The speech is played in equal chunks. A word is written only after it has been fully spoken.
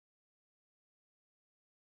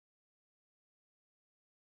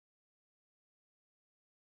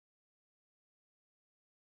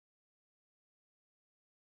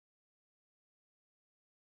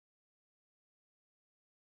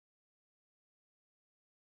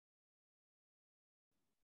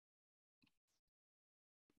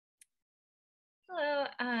Hello.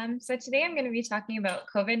 So today I'm going to be talking about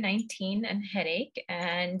COVID-19 and headache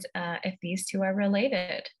and if these two are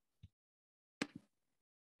related.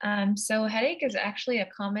 So headache is actually a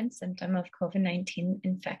common symptom of COVID-19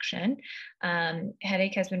 infection.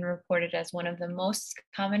 Headache has been reported as one of the most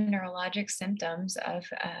common neurologic symptoms of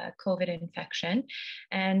COVID infection.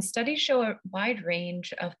 And studies show a wide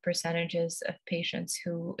range of percentages of patients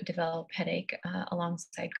who develop headache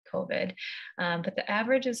alongside COVID. But the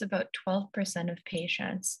average is about 12% of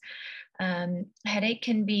patients. Headache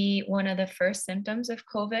can be one of the first symptoms of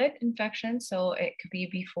COVID infection, so it could be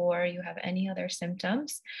before you have any other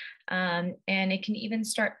symptoms. And it can even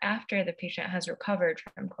start after the patient has recovered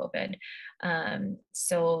from COVID.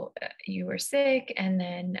 So you were sick and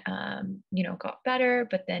then, got better,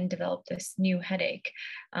 but then developed this new headache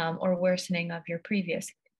or worsening of your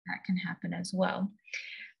previous. That can happen as well.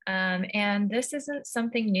 And this isn't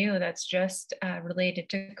something new that's just related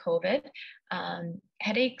to COVID.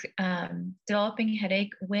 Developing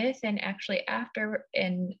headache with and actually after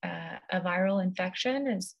a viral infection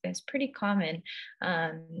is pretty common.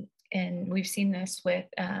 And we've seen this with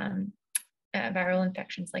viral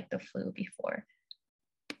infections like the flu before.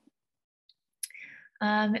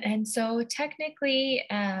 And so technically,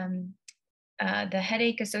 the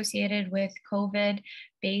headache associated with COVID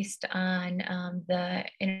based on the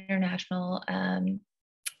international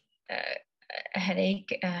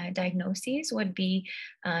headache diagnoses would be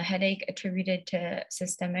headache attributed to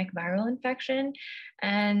systemic viral infection.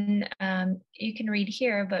 And you can read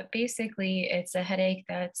here, but basically it's a headache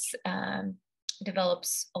that's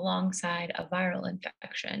develops alongside a viral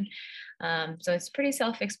infection. So it's pretty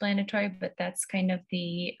self-explanatory, but that's kind of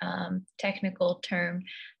the technical term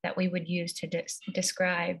that we would use to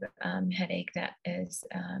describe headache that is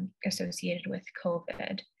associated with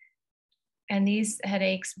COVID. And these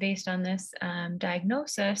headaches, based on this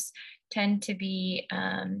diagnosis, tend to be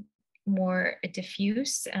more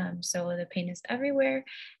diffuse. So the pain is everywhere,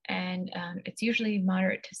 and it's usually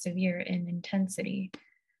moderate to severe in intensity.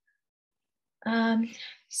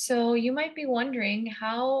 So you might be wondering,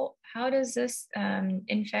 how does this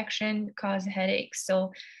infection cause headaches?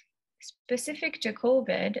 So specific to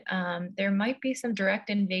COVID, there might be some direct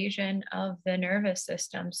invasion of the nervous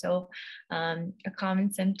system. So a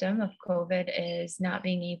common symptom of COVID is not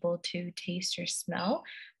being able to taste or smell.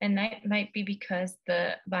 And that might be because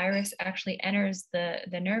the virus actually enters the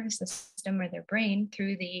nervous system or the brain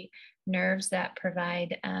through the nerves that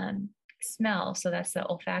provide smell. So that's the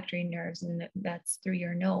olfactory nerves, and that's through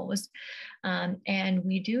your nose. And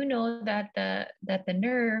we do know that the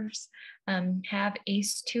nerves have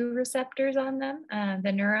ACE2 receptors on them,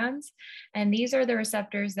 the neurons, and these are the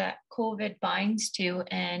receptors that COVID binds to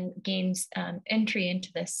and gains entry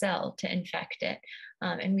into the cell to infect it.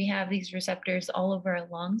 And we have these receptors all over our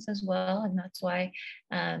lungs as well, and that's why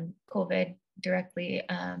COVID directly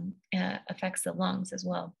affects the lungs as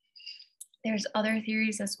well. There's other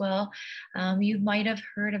theories as well. You might have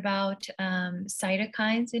heard about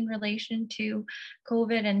cytokines in relation to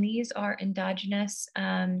COVID, and these are endogenous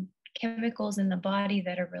chemicals in the body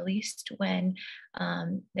that are released when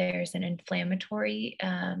there's an inflammatory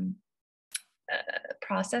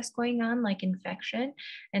process going on, like infection,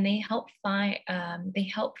 and they help fight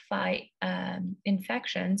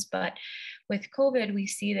infections. But with COVID, we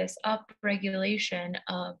see this upregulation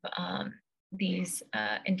of these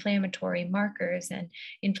inflammatory markers and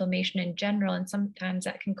inflammation in general, and sometimes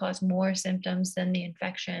that can cause more symptoms than the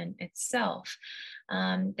infection itself.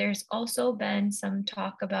 There's also been some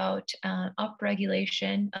talk about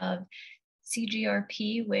upregulation of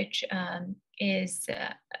CGRP, which is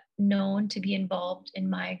known to be involved in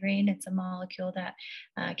migraine. It's a molecule that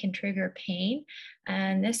can trigger pain,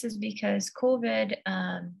 and this is because COVID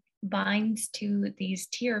binds to these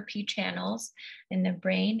TRP channels in the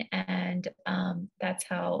brain, and that's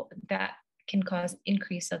how that can cause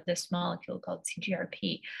increase of this molecule called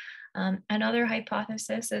CGRP. Another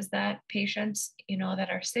hypothesis is that patients, that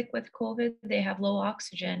are sick with COVID, they have low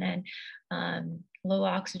oxygen, and low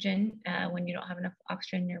oxygen, when you don't have enough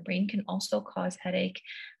oxygen in your brain, can also cause headache.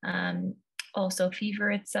 Also,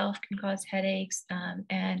 fever itself can cause headaches,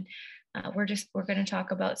 and we're going to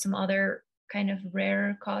talk about some other kind of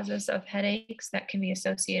rare causes of headaches that can be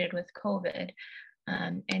associated with COVID.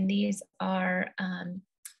 And these are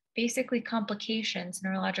basically complications,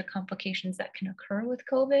 neurological complications that can occur with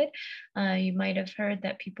COVID. You might have heard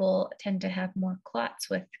that people tend to have more clots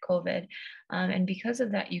with COVID. And because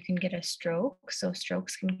of that, you can get a stroke. So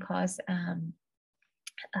strokes can cause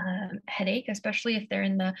headache, especially if they're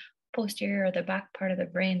in the posterior or the back part of the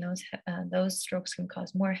brain. Those strokes can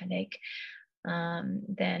cause more headache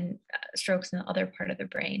than strokes in the other part of the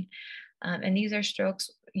brain. And these are strokes,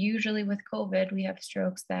 usually with COVID, we have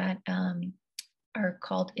strokes that are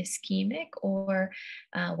called ischemic, or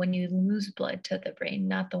when you lose blood to the brain,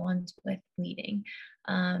 not the ones with bleeding.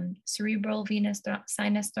 Cerebral venous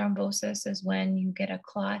sinus thrombosis is when you get a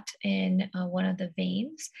clot in one of the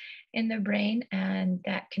veins in the brain, and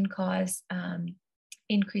that can cause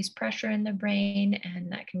increased pressure in the brain,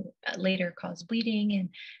 and that can later cause bleeding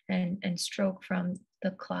and stroke from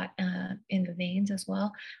the clot in the veins as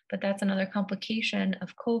well. But that's another complication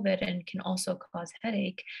of COVID and can also cause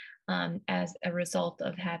headache as a result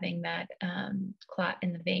of having that clot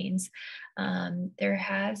in the veins. There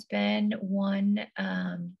has been one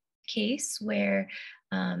case where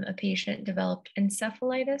a patient developed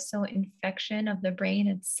encephalitis, so infection of the brain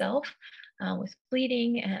itself, with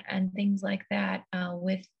bleeding and things like that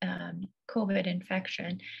with COVID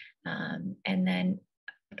infection. And then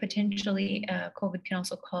potentially COVID can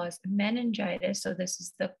also cause meningitis. So this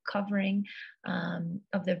is the covering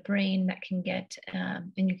of the brain that can get,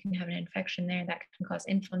 and you can have an infection there that can cause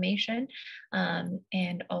inflammation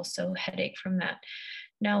and also headache from that.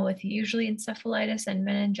 Now, with usually encephalitis and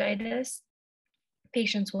meningitis,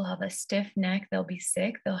 patients will have a stiff neck, they'll be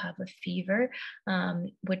sick, they'll have a fever,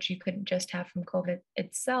 which you could just have from COVID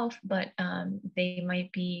itself, but they might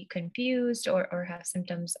be confused or have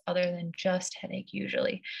symptoms other than just headache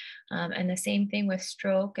usually. And the same thing with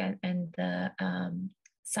stroke and the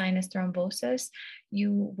sinus thrombosis,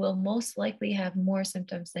 you will most likely have more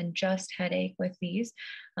symptoms than just headache with these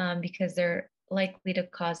because they're likely to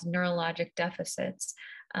cause neurologic deficits,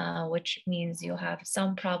 which means you'll have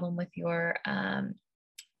some problem with your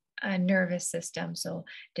nervous system. So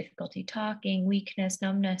difficulty talking, weakness,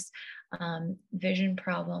 numbness, vision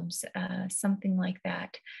problems, something like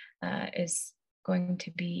that is going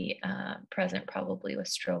to be present probably with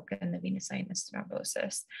stroke and the venous sinus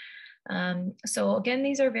thrombosis. So again,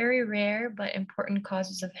 these are very rare but important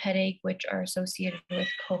causes of headache, which are associated with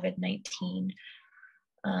COVID-19.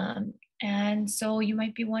 And so you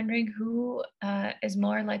might be wondering who is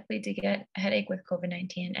more likely to get a headache with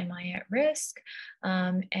COVID-19. Am I at risk?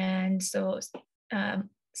 And so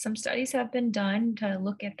some studies have been done to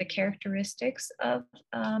look at the characteristics of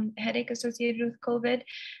headache associated with COVID.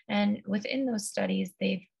 And within those studies,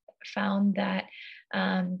 they've found that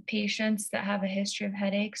patients that have a history of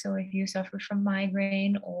headache, so if you suffer from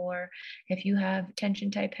migraine, or if you have tension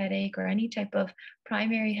type headache or any type of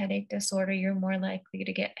primary headache disorder, you're more likely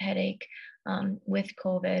to get headache with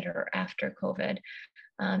COVID or after COVID.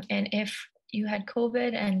 And if you had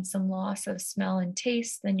COVID and some loss of smell and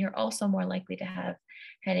taste, then you're also more likely to have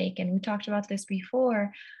headache. And we talked about this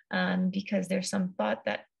before because there's some thought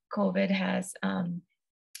that COVID has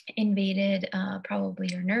invaded probably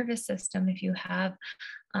your nervous system if you have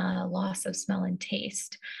loss of smell and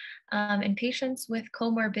taste. And patients with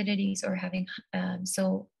comorbidities or having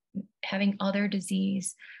other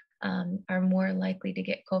disease are more likely to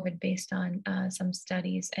get COVID based on some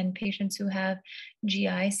studies. And patients who have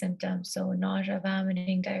GI symptoms, so nausea,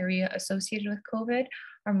 vomiting, diarrhea associated with COVID,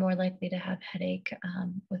 are more likely to have headache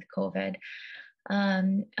with COVID.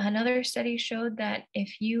 Another study showed that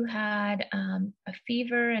if you had a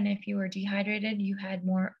fever and if you were dehydrated, you had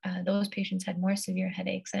more, those patients had more severe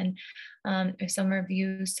headaches. And if some of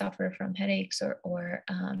you suffer from headaches or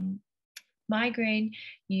migraine,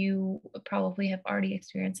 you probably have already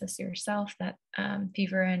experienced this yourself, that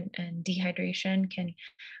fever and dehydration can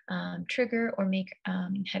trigger or make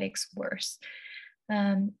headaches worse.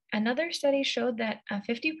 Another study showed that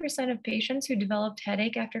 50% of patients who developed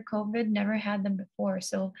headache after COVID never had them before.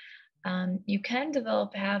 So you can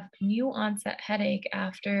have new onset headache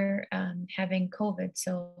after having COVID.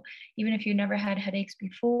 So even if you never had headaches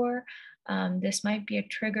before, this might be a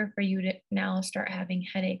trigger for you to now start having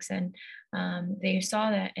headaches. And they saw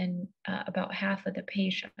that in about half of the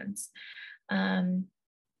patients.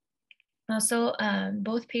 Also,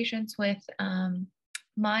 both patients with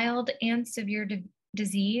mild and severe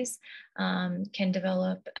disease can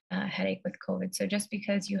develop a headache with COVID. So just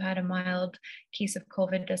because you had a mild case of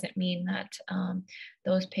COVID doesn't mean that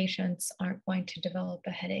those patients aren't going to develop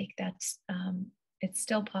a headache. It's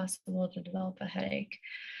still possible to develop a headache.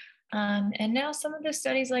 And now some of the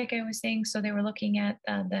studies, like I was saying, so they were looking at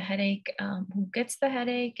the headache, who gets the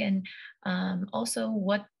headache, and also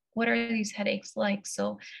what are these headaches like.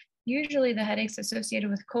 So usually the headaches associated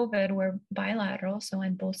with COVID were bilateral, so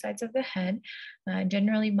on both sides of the head,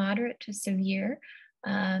 generally moderate to severe.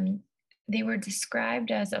 They were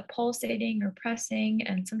described as a pulsating or pressing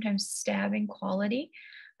and sometimes stabbing quality.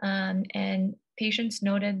 And patients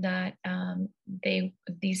noted that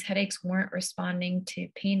these headaches weren't responding to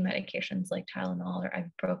pain medications like Tylenol or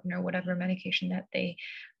ibuprofen or whatever medication that they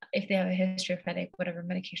if they have a history of headache, whatever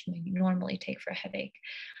medication they normally take for a headache.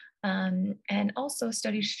 And also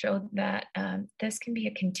studies showed that this can be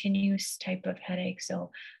a continuous type of headache.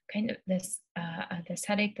 So kind of this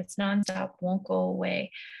headache that's nonstop, won't go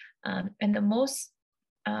away. And the most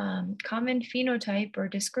common phenotype or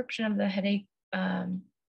description of the headache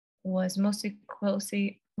was most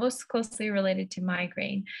closely related to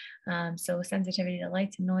migraine. So sensitivity to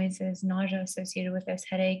lights and noises, nausea associated with this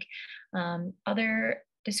headache. Other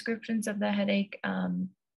descriptions of the headache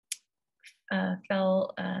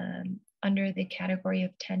fell under the category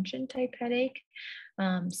of tension type headache.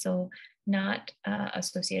 So not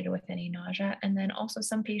associated with any nausea. And then also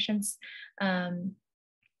some patients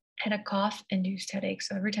had a cough induced headache.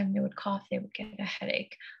 So every time they would cough, they would get a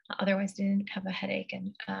headache. Otherwise they didn't have a headache.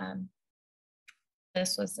 And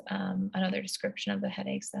this was another description of the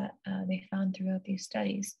headaches that they found throughout these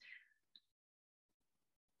studies.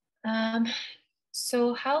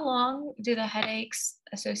 So how long do the headaches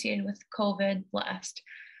associated with COVID last?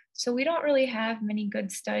 So we don't really have many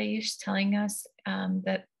good studies telling us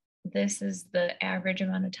that this is the average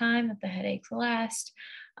amount of time that the headaches last,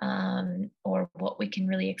 or what we can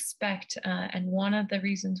really expect. And one of the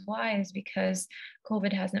reasons why is because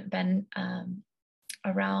COVID hasn't been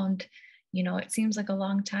around. It seems like a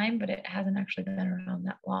long time, but it hasn't actually been around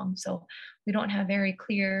that long. So we don't have very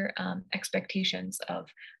clear expectations of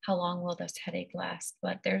how long will this headache last.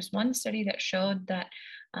 But there's one study that showed that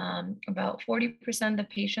about 40% of the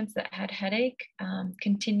patients that had headache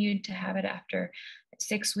continued to have it after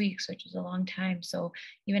 6 weeks, which is a long time. So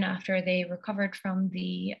even after they recovered from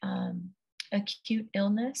the acute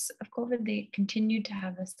illness of COVID, they continued to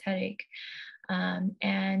have this headache.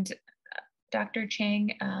 And Dr.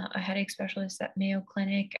 Chang, a headache specialist at Mayo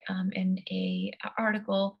Clinic, in an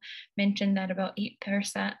article mentioned that about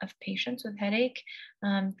 8% of patients with headache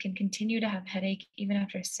can continue to have headache even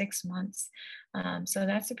after 6 months. So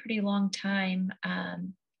that's a pretty long time.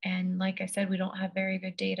 And like I said, we don't have very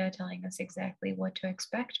good data telling us exactly what to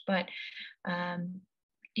expect, but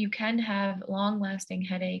you can have long-lasting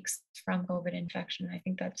headaches from COVID infection. I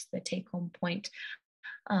think that's the take-home point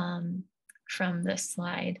from this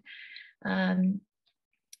slide.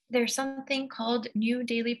 There's something called new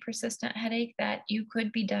daily persistent headache that you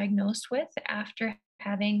could be diagnosed with after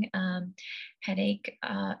having headache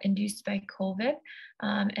induced by COVID.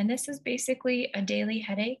 And this is basically a daily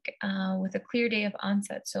headache with a clear day of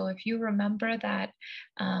onset. So if you remember that,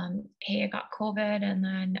 hey, I got COVID, and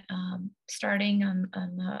then starting on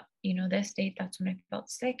the, this date, that's when I felt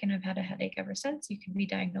sick, and I've had a headache ever since, you can be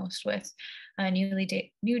diagnosed with a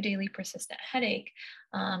new daily persistent headache.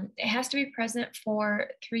 It has to be present for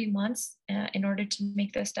 3 months in order to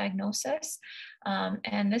make this diagnosis.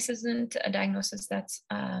 And this isn't a diagnosis that's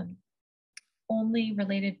only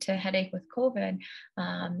related to headache with COVID.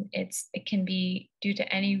 It can be due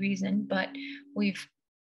to any reason, but we've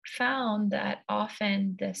found that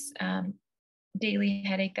often this daily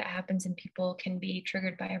headache that happens in people can be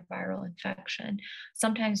triggered by a viral infection.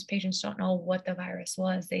 Sometimes patients don't know what the virus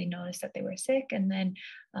was. They noticed that they were sick, and then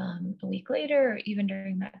a week later, or even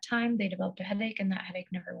during that time, they developed a headache, and that headache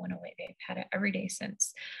never went away. They've had it every day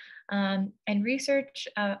since. And research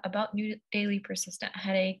about new daily persistent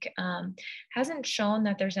headache hasn't shown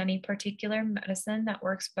that there's any particular medicine that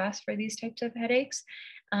works best for these types of headaches.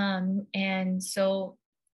 And so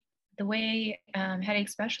the way headache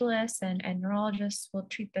specialists and neurologists will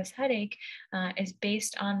treat this headache is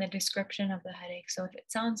based on the description of the headache. So if it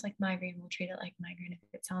sounds like migraine, we'll treat it like migraine.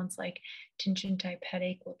 If it sounds like tension type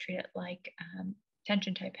headache, we'll treat it like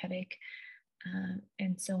tension type headache,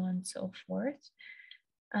 and so on and so forth.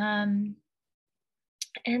 And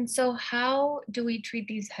so how do we treat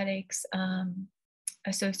these headaches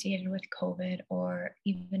associated with COVID, or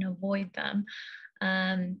even avoid them?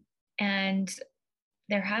 And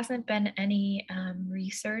there hasn't been any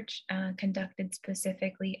research conducted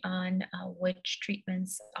specifically on which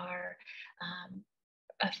treatments are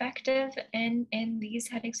effective in these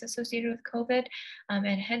headaches associated with COVID. And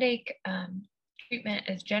headache treatment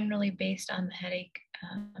is generally based on the headache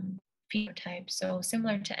phenotype. So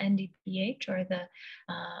similar to NDPH, or the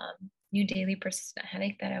new daily persistent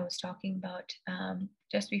headache that I was talking about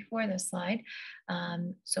just before this slide.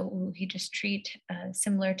 So we just treat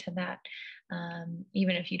similar to that,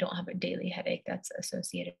 even if you don't have a daily headache that's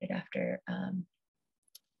associated after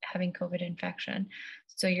having COVID infection.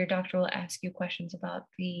 So your doctor will ask you questions about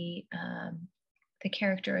the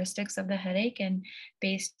characteristics of the headache, and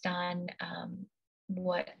based on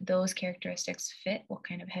what those characteristics fit, what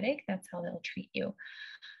kind of headache, that's how they'll treat you.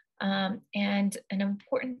 And an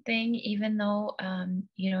important thing, even though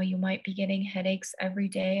you might be getting headaches every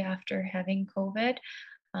day after having COVID,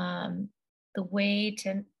 The way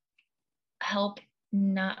to help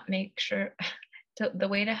not make sure the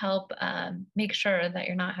way to help make sure that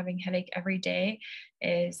you're not having headache every day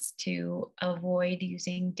is to avoid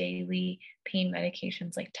using daily pain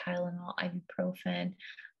medications like Tylenol, ibuprofen,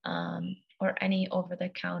 or any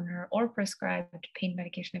over-the-counter or prescribed pain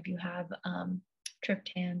medication if you have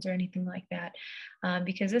triptans or anything like that,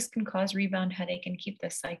 because this can cause rebound headache and keep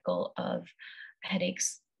the cycle of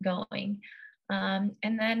headaches going.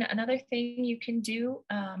 And then another thing you can do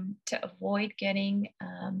to avoid getting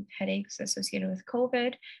headaches associated with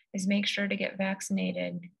COVID is make sure to get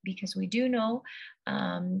vaccinated, because we do know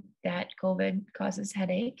that COVID causes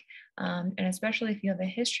headache, and especially if you have a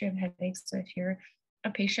history of headaches. So if you're a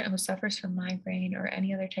patient who suffers from migraine or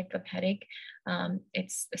any other type of headache,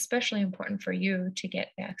 it's especially important for you to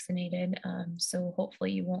get vaccinated. So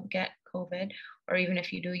hopefully you won't get COVID, or even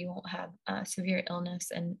if you do, you won't have severe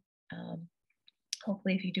illness, and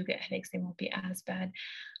hopefully if you do get headaches, they won't be as bad.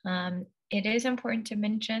 It is important to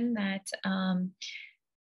mention that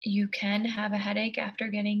you can have a headache after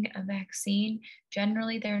getting a vaccine.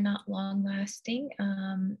 Generally, they're not long lasting.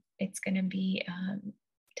 It's going to be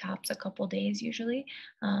tops a couple days usually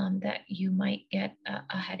that you might get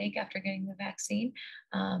a headache after getting the vaccine.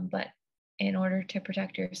 But in order to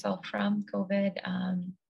protect yourself from COVID,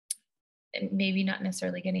 and maybe not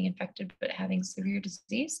necessarily getting infected, but having severe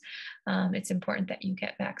disease, it's important that you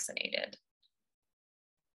get vaccinated.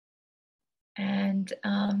 And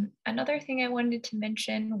another thing I wanted to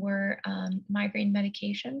mention were migraine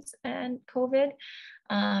medications and COVID.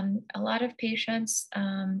 A lot of patients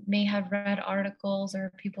may have read articles,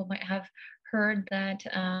 or people might have heard that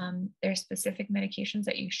there's specific medications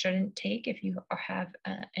that you shouldn't take if you have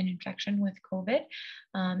an infection with COVID.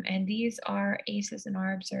 And these are ACEs and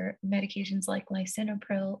ARBs, or medications like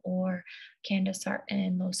lisinopril or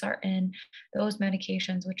candesartan, losartan, those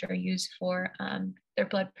medications which are used for their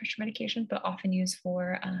blood pressure medications, but often used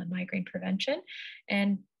for migraine prevention.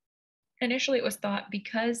 And initially it was thought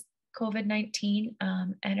because COVID-19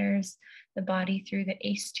 enters the body through the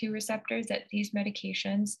ACE2 receptors, that these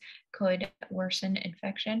medications could worsen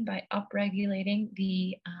infection by upregulating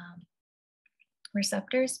the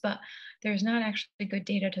receptors, but there's not actually good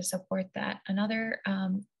data to support that. Another,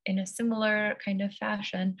 in a similar kind of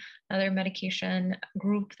fashion, another medication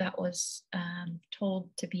group that was told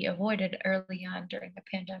to be avoided early on during the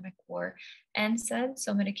pandemic were NSAIDs,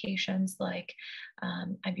 so medications like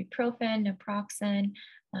ibuprofen, naproxen,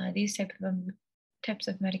 these types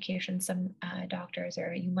of medications. Some doctors,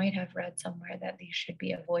 or you might have read somewhere, that these should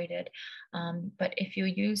be avoided. But if you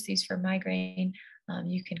use these for migraine,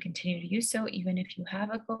 you can continue to use so even if you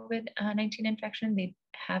have a COVID-19 infection. They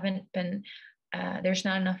haven't been, there's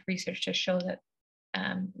not enough research to show that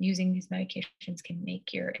using these medications can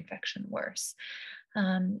make your infection worse.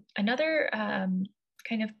 Another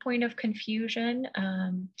kind of point of confusion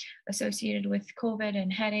associated with COVID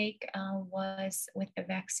and headache was with the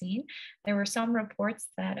vaccine. There were some reports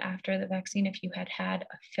that after the vaccine, if you had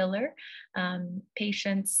a filler,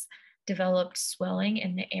 patients developed swelling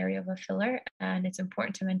in the area of a filler. And it's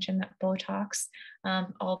important to mention that Botox,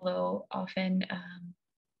 although often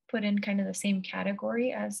put in kind of the same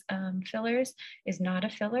category as fillers, is not a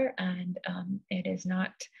filler, and it is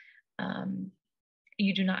not,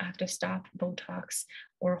 you do not have to stop Botox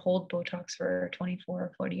or hold Botox for 24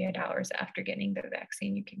 or 48 hours after getting the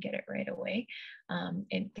vaccine. You can get it right away.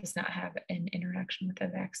 It does not have an interaction with the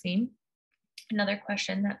vaccine. Another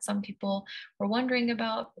question that some people were wondering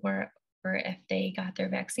about were if they got their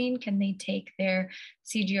vaccine, can they take their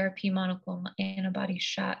CGRP monoclonal antibody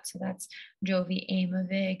shot? So that's Jovi,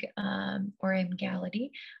 Aimovig, or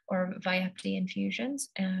Emgality, or Vyepti infusions,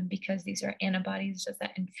 because these are antibodies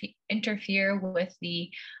that interfere with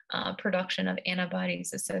the production of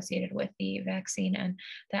antibodies associated with the vaccine. And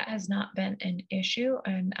that has not been an issue.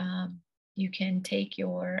 And you can take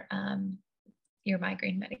your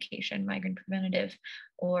migraine medication, migraine preventative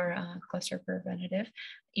or cluster preventative,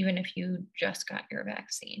 even if you just got your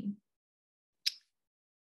vaccine.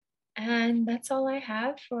 And that's all I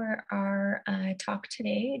have for our talk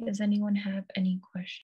today. Does anyone have any questions?